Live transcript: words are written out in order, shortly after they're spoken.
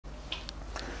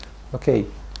Okay,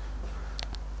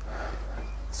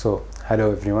 so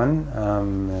hello everyone,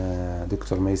 I'm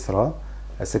Dr. Maysra,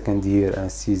 a second year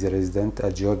anesthesia resident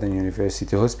at Jordan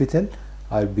University Hospital.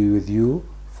 I'll be with you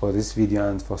for this video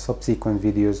and for subsequent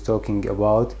videos talking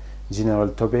about general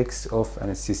topics of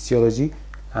anesthesiology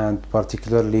and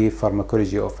particularly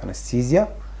pharmacology of anesthesia.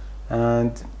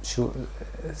 And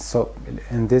so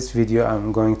in this video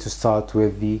I'm going to start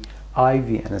with the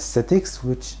IV anesthetics,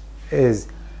 which is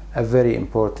a very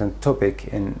important topic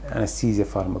in anesthesia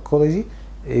pharmacology.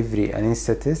 Every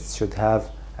anesthetist should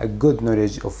have a good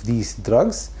knowledge of these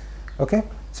drugs. Okay,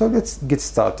 so let's get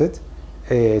started.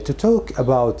 To talk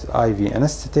about IV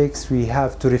anesthetics, we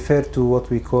have to refer to what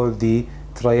we call the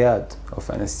triad of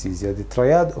anesthesia. The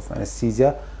triad of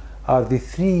anesthesia are the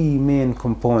three main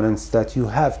components that you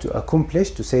have to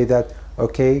accomplish to say that,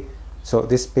 okay, so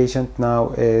this patient now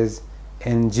is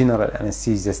in general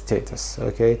anesthesia status.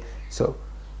 Okay, so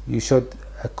you should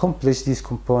accomplish this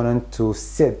component to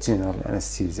set general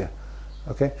anesthesia.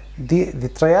 Okay, the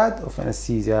triad of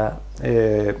anesthesia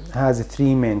has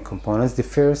three main components. The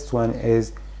first one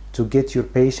is to get your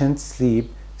patient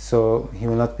sleep so he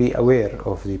will not be aware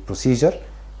of the procedure,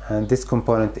 and this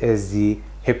component is the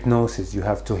hypnosis. You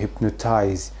have to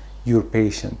hypnotize your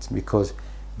patient because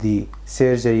the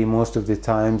surgery most of the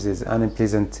times is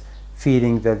unpleasant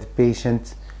feeling that the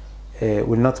patient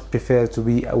will not prefer to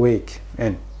be awake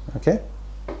in. Okay,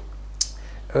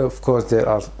 of course there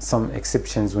are some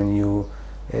exceptions when you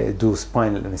do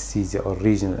spinal anesthesia or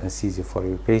regional anesthesia for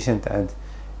your patient, and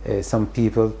some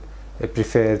people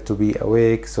prefer to be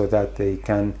awake so that they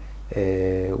can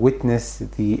witness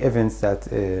the events that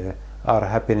are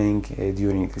happening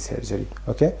during the surgery.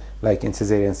 Okay, like in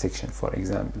cesarean section, for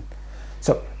example.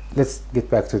 So let's get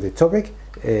back to the topic.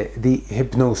 The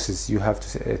hypnosis, you have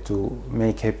to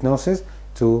make hypnosis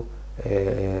to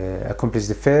accomplish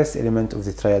the first element of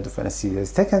the triad of anesthesia. The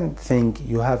second thing,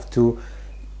 you have to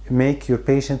make your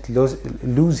patient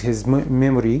lose his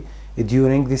memory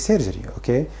during the surgery.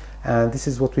 Okay, and this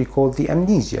is what we call the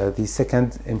amnesia, the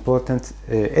second important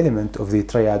element of the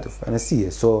triad of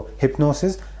anesthesia. So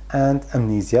hypnosis and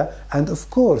amnesia, and of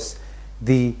course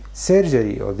the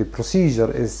surgery or the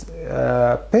procedure is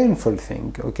a painful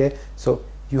thing. Okay, so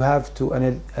you have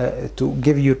to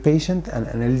give your patient an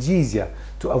analgesia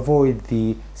to avoid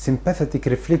the sympathetic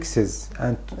reflexes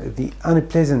and the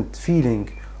unpleasant feeling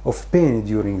of pain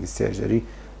during the surgery,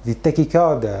 the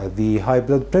tachycardia, the high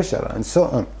blood pressure, and so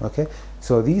on. Okay,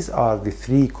 so these are the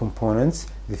three components,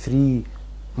 the three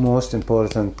most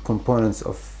important components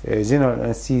of general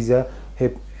anesthesia: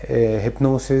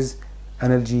 hypnosis,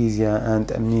 analgesia,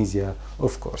 and amnesia,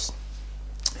 of course.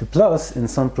 Plus, in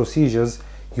some procedures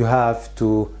you have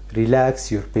to relax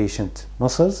your patient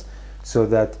muscles so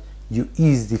that you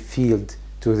ease the field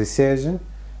to the surgeon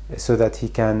so that he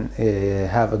can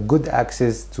have a good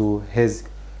access to his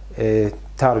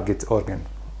target organ,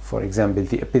 for example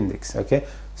the appendix. Okay,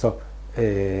 so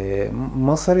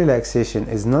muscle relaxation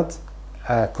is not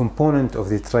a component of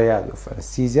the triad of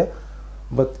anesthesia,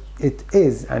 but it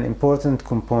is an important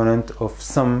component of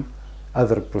some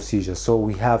other procedures. So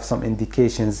we have some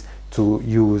indications to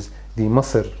use the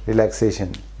muscle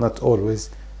relaxation, not always.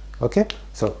 Okay,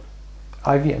 so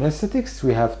IV anesthetics,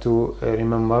 we have to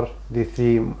remember the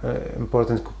three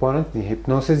important components: the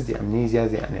hypnosis, the amnesia,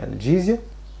 the analgesia,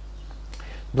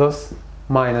 plus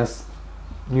minus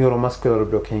neuromuscular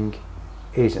blocking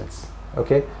agents.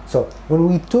 Okay, so when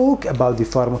we talk about the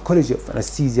pharmacology of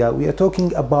anesthesia, we are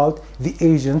talking about the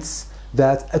agents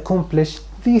that accomplish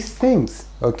these things.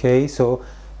 Okay, so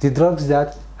the drugs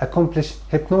that accomplish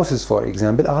hypnosis, for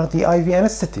example, are the IV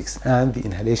anesthetics and the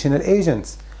inhalational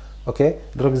agents. Okay,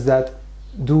 drugs that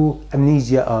do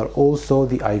amnesia are also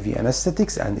the IV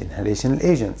anesthetics and inhalational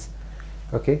agents.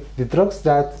 Okay, the drugs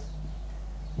that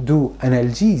do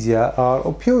analgesia are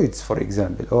opioids, for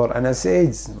example, or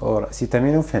NSAIDs or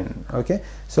acetaminophen. Okay,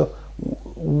 so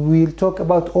we'll talk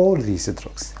about all these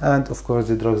drugs, and of course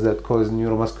the drugs that cause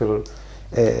neuromuscular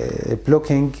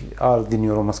blocking are the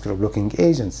neuromuscular blocking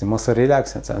agents, the muscle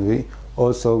relaxants, and we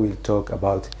also will talk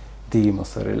about the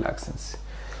muscle relaxants.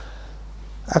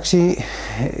 Actually,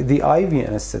 the IV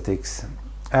anesthetics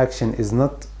action is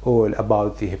not all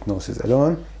about the hypnosis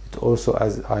alone. It also,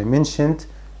 as I mentioned,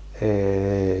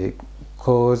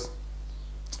 cause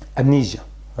amnesia.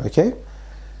 Okay,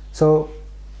 so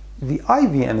the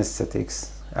IV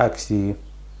anesthetics actually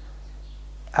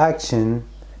action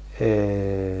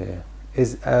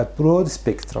is a broad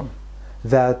spectrum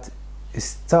that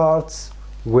starts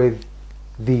with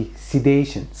the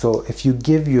sedation. So if you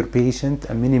give your patient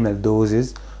a minimal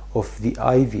doses of the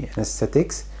IV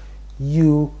anesthetics,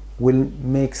 you will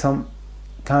make some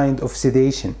kind of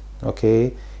sedation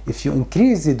okay? If you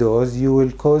increase the dose, you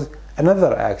will cause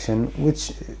another action,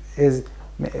 which is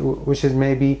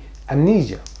maybe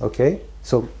amnesia, okay?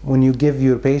 So when you give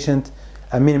your patient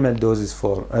a minimal doses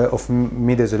of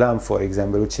midazolam, for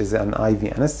example, which is an IV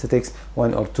anesthetics,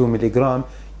 1 or 2 milligram,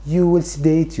 you will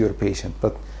sedate your patient,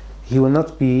 but he will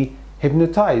not be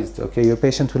hypnotized, okay? Your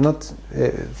patient will not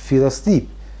feel asleep.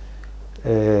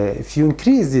 If you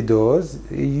increase the dose,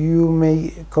 you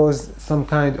may cause some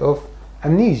kind of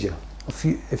amnesia.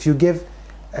 If you give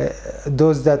a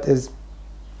dose that is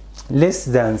less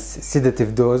than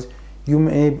sedative dose, you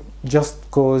may just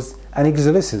cause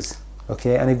anxiolysis,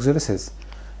 okay? Anxiolysis.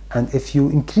 And if you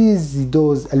increase the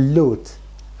dose a lot,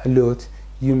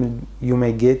 you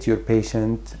may get your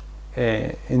patient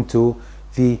into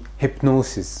the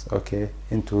hypnosis, okay?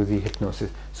 Into the hypnosis.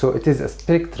 So it is a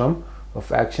spectrum of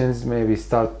actions. Maybe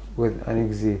start with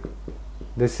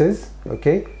anxiolysis,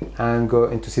 okay, and go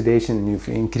into sedation. And if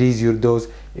you increase your dose,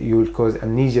 you will cause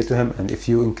amnesia to him, and if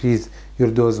you increase your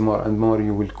dose more and more,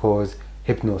 you will cause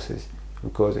hypnosis.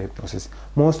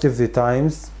 Most of the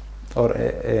times, or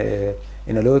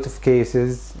in a lot of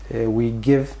cases, we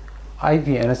give IV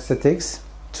anesthetics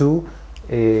to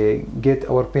get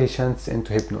our patients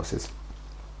into hypnosis.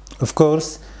 Of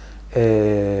course,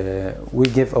 we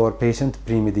give our patient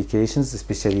pre-medications,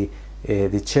 especially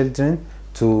the children,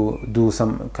 to do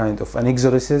some kind of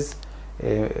anxiolysis.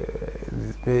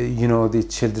 You know, the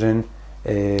children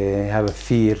have a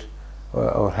fear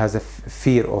or has a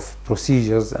fear of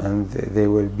procedures, and they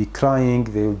will be crying,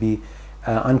 they will be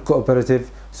uncooperative,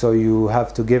 so you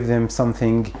have to give them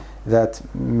something that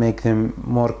make them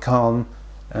more calm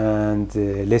and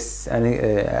less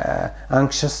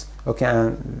anxious, okay?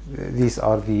 And these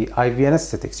are the IV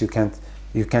anesthetics. You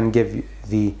can give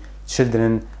the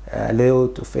children a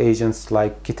lot of agents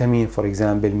like ketamine, for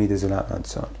example, midazolam, and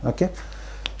so on, okay?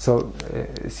 So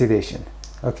sedation,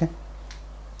 okay?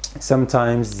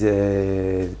 Sometimes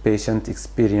the patient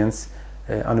experience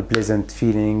unpleasant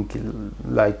feeling,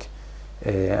 like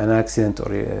an accident,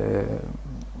 or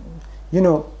you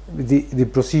know, the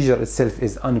procedure itself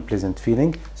is unpleasant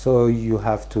feeling, so you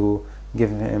have to give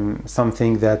him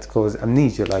something that causes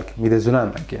amnesia, like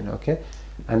midazolam again, okay?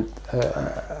 And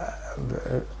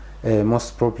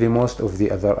most probably most of the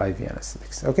other IV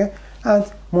anesthetics, okay? And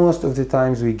most of the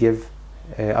times we give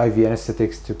IV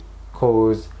anesthetics to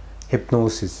cause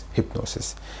hypnosis.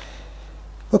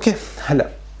 Okay,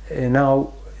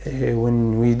 now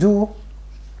when we do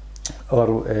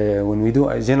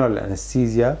a general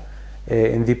anesthesia,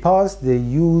 in the past they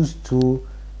used to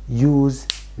use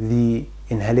the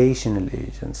inhalational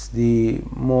agents, the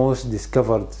most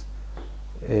discovered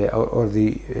or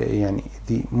the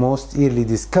most early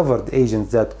discovered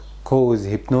agents that cause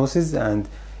hypnosis, and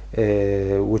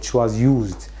which was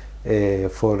used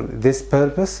for this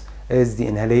purpose, is the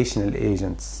inhalational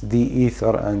agents, the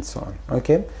ether and so on,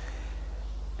 okay?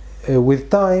 With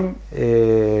time,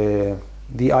 the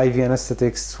IV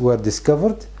anesthetics were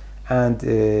discovered, and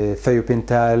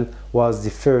thiopental was the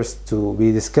first to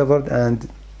be discovered, and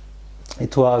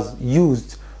it was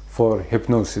used for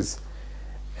hypnosis.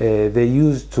 They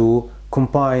used to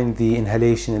combine the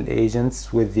inhalational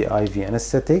agents with the IV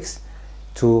anesthetics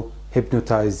to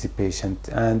hypnotize the patient,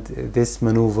 and this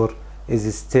maneuver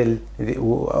is still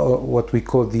what we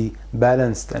call the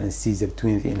balanced anesthesia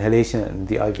between the inhalation and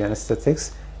the IV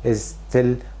anesthetics, is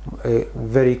still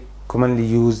very commonly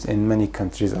used in many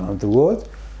countries around the world.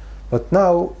 But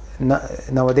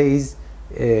nowadays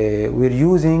we're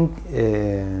using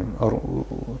or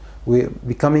we're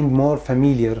becoming more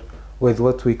familiar with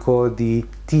what we call the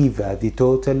TIVA, the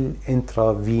total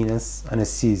intravenous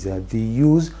anesthesia, the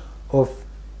use of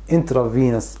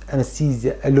intravenous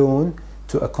anesthesia alone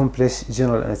to accomplish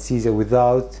general anesthesia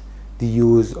without the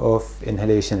use of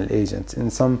inhalational agents. In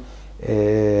some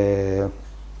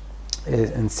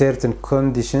in certain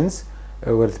conditions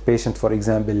where the patient, for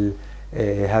example,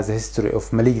 has a history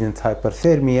of malignant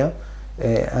hyperthermia,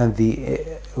 and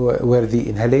where the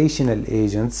inhalational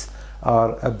agents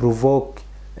are a provoke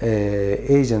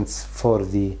agents for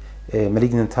the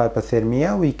malignant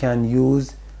hyperthermia, we can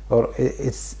use, or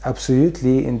it's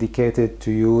absolutely indicated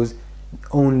to use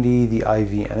only the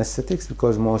IV anesthetics,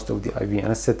 because most of the IV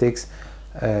anesthetics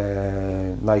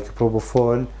like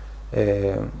propofol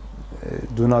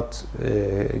do not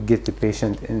get the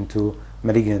patient into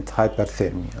malignant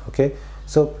hyperthermia, okay?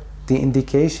 So the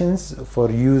indications for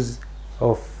use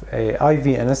of IV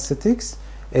anesthetics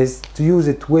is to use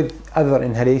it with other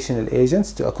inhalational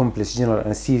agents to accomplish general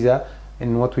anesthesia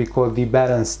in what we call the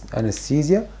balanced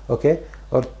anesthesia, okay?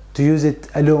 Or to use it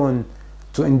alone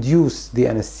to induce the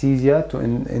anesthesia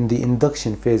in the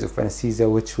induction phase of anesthesia,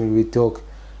 which we will talk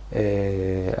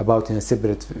about in a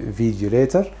separate video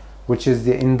later, which is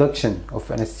the induction of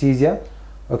anesthesia.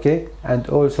 Okay, and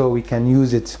also we can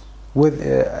use it with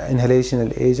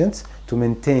inhalational agents to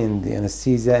maintain the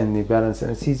anesthesia and the balanced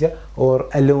anesthesia, or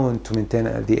alone to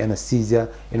maintain the anesthesia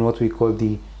in what we call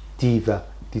the TIVA,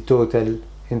 the total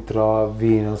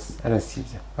intravenous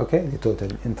anesthesia. Okay, the total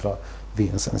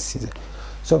intravenous anesthesia.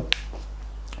 So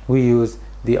we use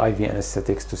the IV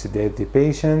anesthetics to sedate the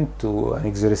patient, to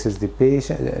exorcise the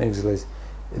patient, exorcise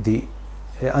the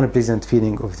unpleasant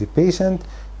feeling of the patient,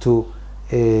 to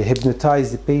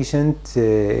hypnotize the patient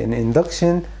in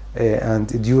induction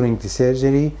and during the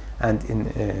surgery, and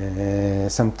in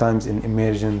sometimes in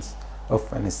emergence of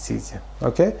anesthesia.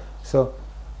 Okay, so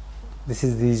this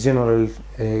is the general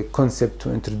concept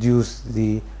to introduce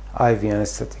the IV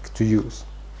anesthetic to use.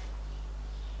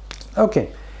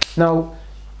 Okay, now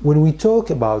when we talk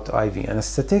about IV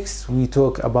anesthetics, we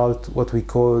talk about what we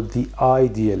call the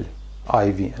ideal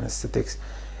IV anesthetics,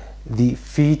 the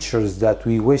features that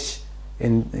we wish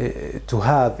to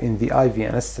have in the IV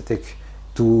anesthetic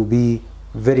to be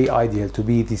very ideal, to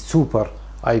be the super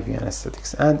IV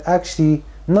anesthetics. And actually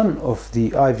none of the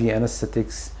IV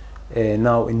anesthetics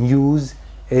now in use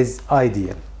is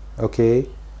ideal. Okay,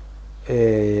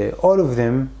 all of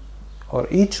them, or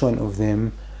each one of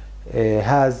them,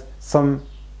 has some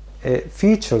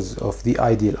features of the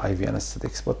ideal IV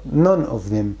anesthetics, but none of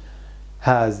them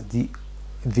has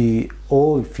the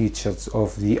all features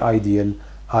of the ideal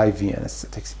IV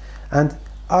anesthetics. And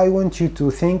I want you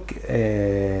to think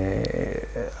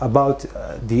about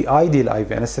the ideal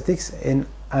IV anesthetics in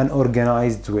an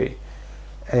organized way.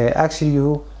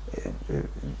 Actually,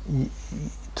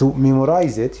 to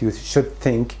memorize it, you should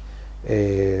think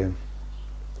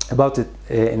about it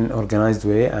in an organized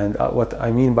way. And what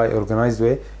I mean by organized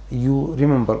way, you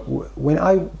remember, when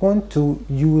I want to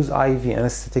use IV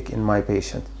anesthetic in my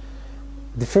patient,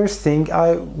 the first thing,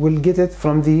 I will get it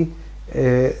from the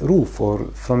roof or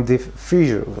from the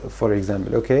freezer, for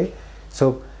example. Okay,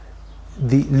 so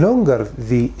the longer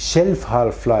the shelf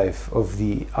half-life of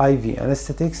the IV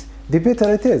anesthetics, the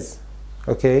better it is.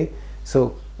 Okay,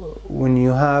 so when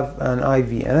you have an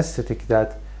IV anesthetic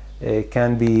that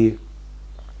can be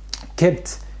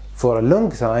kept for a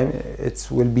long time, it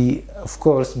will be, of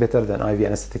course, better than IV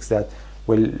anesthetics that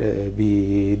will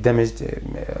be damaged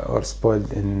or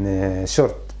spoiled in a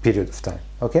short period of time.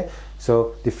 Okay,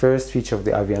 so the first feature of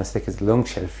the IV anesthetic is long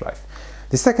shelf life.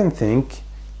 The second thing,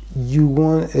 you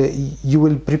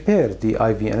will prepare the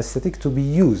IV anesthetic to be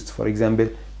used, for example,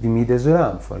 the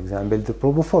midazolam, for example, the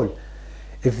propofol.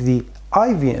 If the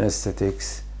IV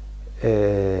anesthetics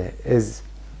is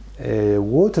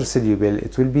water soluble,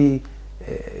 it will be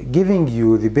giving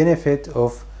you the benefit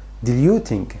of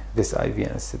diluting this IV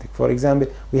anesthetic. For example,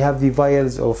 we have the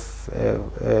vials of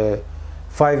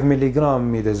 5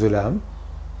 milligram midazolam,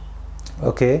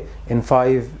 okay, in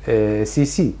 5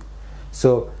 cc.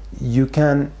 So you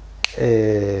can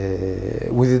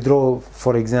withdraw,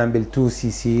 for example, 2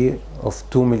 cc of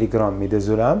 2 milligram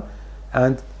midazolam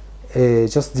and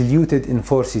just dilute it in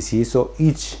 4 cc. So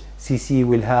each cc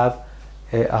will have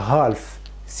a half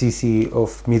cc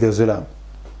of midazolam.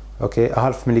 Okay, a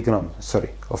half milligram, sorry,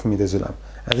 of midazolam.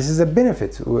 And this is a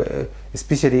benefit,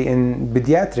 especially in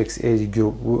pediatrics age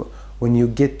group, when you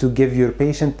get to give your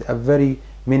patient a very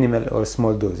minimal or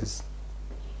small doses.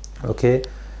 Okay,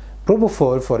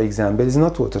 propofol, for example, is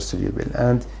not water soluble,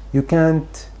 and you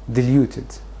can't dilute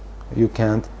it. You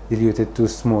can't dilute it to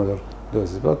smaller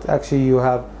doses. But actually, you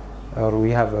have, or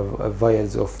we have,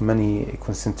 vials of many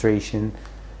concentration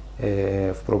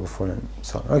of propofol and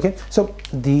so on. Okay, so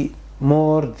the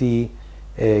more the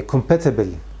compatible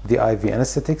the IV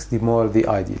anesthetics, the more the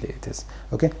ideal it is.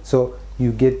 Okay, so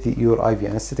you get your IV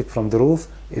anesthetic from the roof.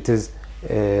 It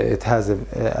has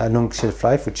a long shelf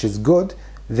life, which is good.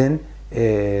 Then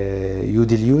you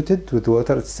dilute it with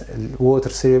water. It's water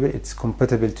soluble. It's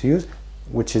compatible to use,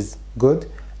 which is good.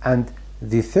 And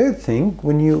the third thing,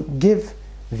 when you give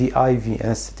the IV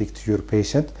anesthetic to your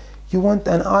patient, you want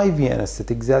an IV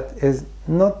anesthetic that is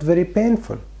not very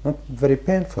painful. Not very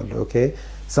painful. Okay,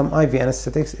 some IV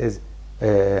anesthetics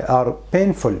are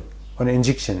painful on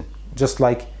injection, just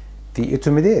like the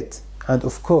etomidate and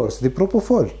of course the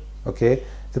propofol. Okay,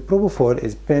 the propofol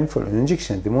is painful on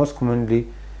injection. The most commonly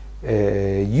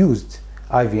used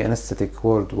IV anesthetic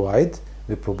worldwide,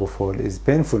 the propofol, is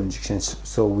painful injections.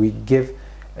 So we give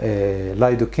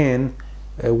lidocaine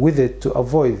with it to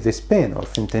avoid this pain, or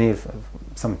fentanyl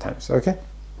sometimes. Okay,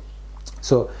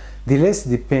 so the less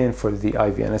the painful the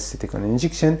IV anesthetic on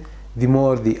injection, the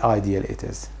more the ideal it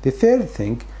is. The third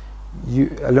thing,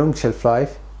 a long shelf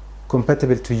life,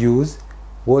 compatible to use,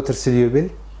 water soluble,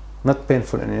 not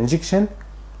painful in injection.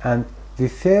 And the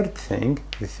fourth thing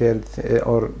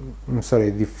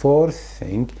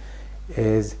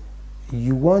is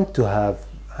you want to have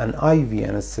an IV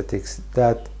anesthetics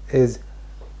that is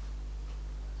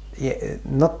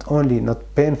not only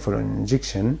not painful in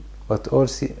injection, but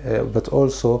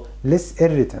also less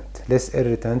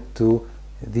irritant to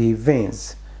the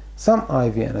veins. Some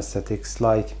IV anesthetics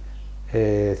like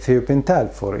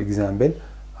thiopental, for example,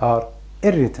 are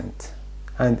irritant,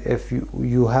 and if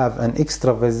you have an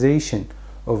extravasation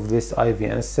of this IV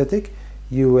anesthetic,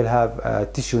 you will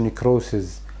have tissue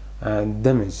necrosis and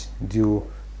damage due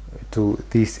to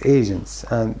these agents,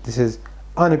 and this is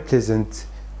unpleasant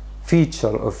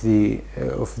feature of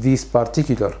these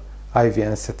particular IV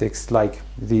anesthetics like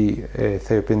the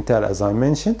thiopental, as I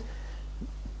mentioned,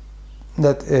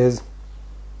 that is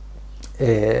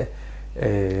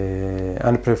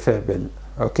unpreferable.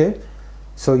 Okay,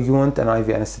 so you want an IV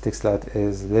anesthetics that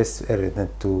is less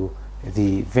irritant to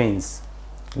the veins,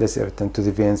 or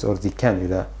the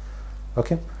cannula.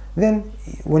 Okay, then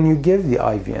when you give the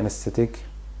IV anesthetic,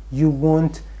 you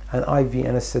want an IV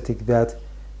anesthetic that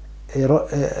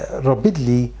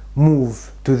rapidly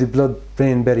move to the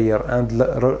blood-brain barrier and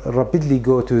rapidly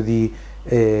go to the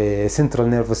central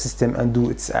nervous system and do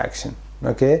its action.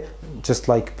 Okay, just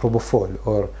like propofol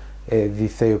or the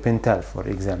thiopental, for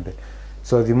example.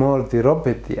 So the more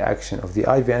rapid the action of the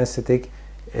IV anesthetic,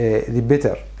 the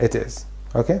better it is.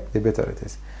 Okay, the better it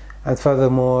is. And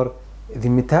furthermore, the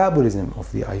metabolism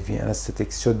of the IV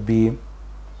anesthetics should be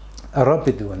a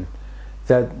rapid one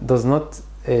that does not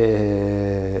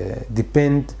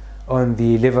depend on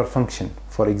the liver function.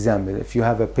 For example, if you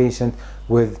have a patient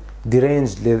with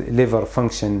deranged liver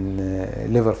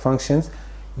functions,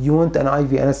 you want an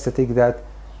IV anesthetic that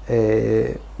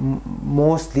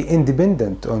mostly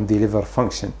independent on the liver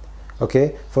function.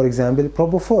 Okay, for example,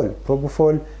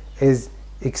 propofol is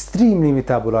extremely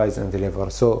metabolized in the liver,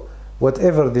 so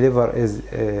whatever the liver is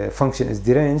function is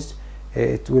deranged,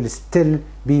 it will still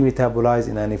be metabolized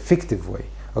in an effective way.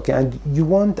 Okay, and you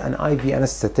want an IV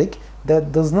anesthetic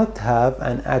that does not have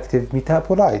an active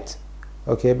metabolite.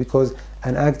 Okay, because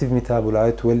an active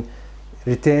metabolite will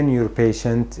retain your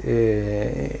patient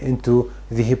into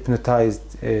the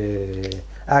hypnotized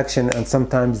action, and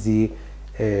sometimes the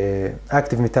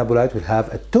active metabolite will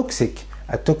have a toxic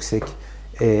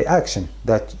action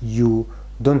that you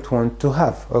don't want to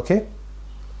have. Okay,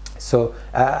 so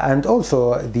and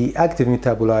also the active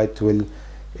metabolite will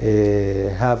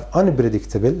have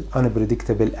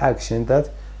unpredictable action that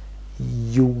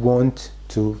you want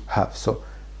to have. So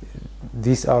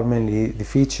these are mainly the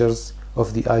features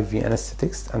of the IV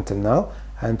anesthetics until now.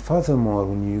 And furthermore,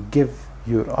 when you give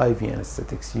your IV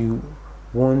anesthetics, you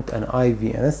want an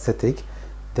IV anesthetic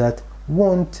that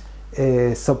won't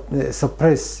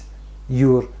suppress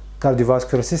your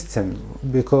cardiovascular system,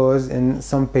 because in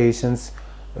some patients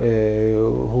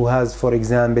who has, for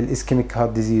example, ischemic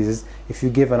heart diseases, if you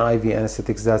give an IV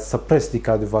anesthetics that suppress the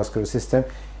cardiovascular system,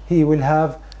 he will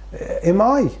have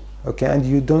MI. Okay, and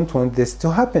you don't want this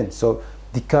to happen. So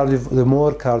the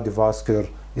more cardiovascular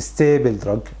stable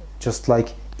drug, just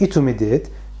like etomidate,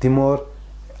 the more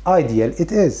ideal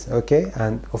it is. Okay,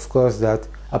 and of course that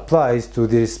applies to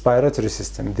the respiratory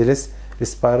system. The less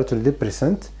respiratory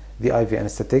depressant the IV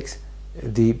anesthetics,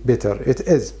 the better it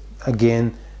is.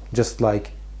 Again, just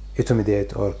like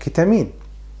etomidate or ketamine.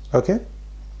 Okay,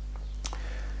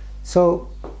 so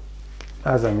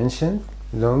as I mentioned,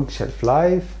 long shelf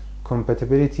life,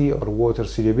 compatibility or water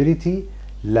solubility,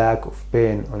 lack of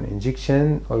pain on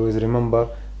injection. Always remember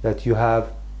that you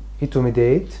have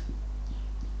etomidate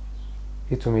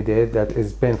that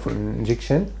is painful in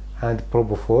injection, and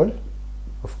propofol,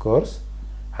 of course,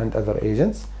 and other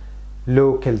agents.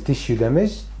 Local tissue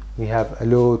damage, we have a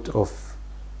lot of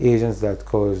agents that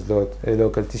cause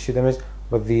local tissue damage,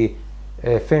 but the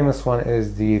famous one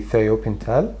is the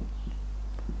thiopental.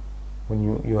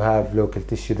 When you have local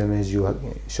tissue damage, you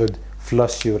should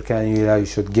flush your cannula, you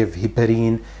should give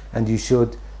heparin, and you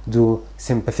should do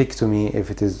sympathectomy if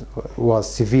it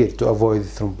was severe, to avoid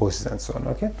thrombosis and so on.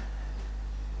 Okay,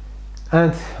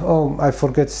 and I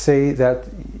forgot to say that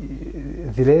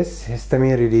the less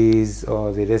histamine release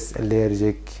or the less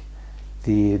allergic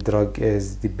the drug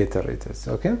is, the better it is.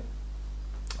 Okay,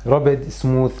 rapid,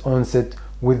 smooth onset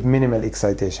with minimal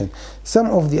excitation.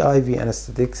 Some of the IV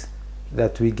anesthetics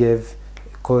that we give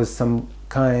cause some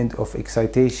kind of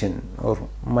excitation or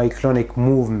myoclonic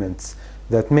movements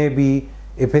that may be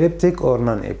epileptic or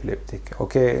non-epileptic.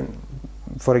 Okay,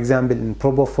 for example, in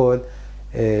propofol,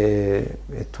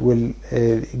 it will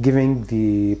giving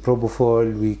the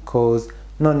propofol we cause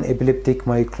non-epileptic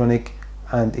myoclonic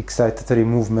and excitatory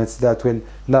movements that will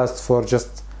last for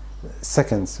just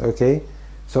seconds. Okay,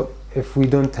 so if we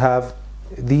don't have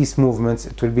these movements,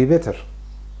 it will be better,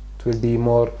 it will be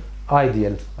more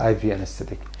ideal IV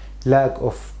anesthetic. Lack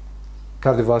of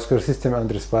cardiovascular system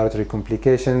and respiratory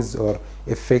complications or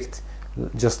effect,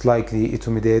 just like the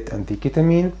etomidate and the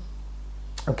ketamine.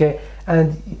 Okay,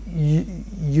 and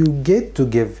you get to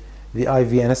give the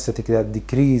IV anesthetic that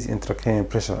decrease intracranial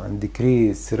pressure and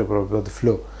decrease cerebral blood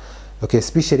flow. Okay,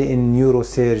 especially in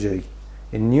neurosurgery.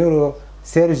 In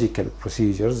neurosurgical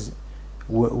procedures,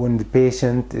 when the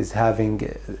patient is having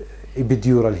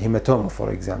epidural hematoma,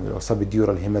 for example, or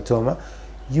subdural hematoma,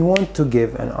 you want to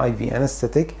give an IV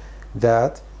anesthetic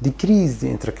that decrease the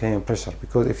intracranial pressure,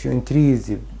 because if you increase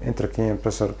the intracranial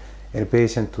pressure in a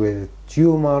patient with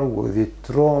tumor, with a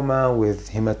trauma, with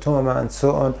hematoma, and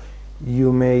so on,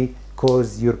 you may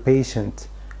cause your patient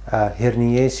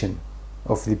herniation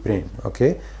of the brain.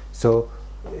 Okay, so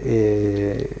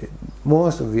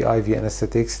most of the IV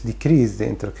anesthetics decrease the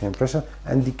intracranial pressure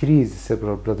and decrease the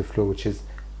cerebral blood flow, which is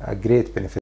a great benefit.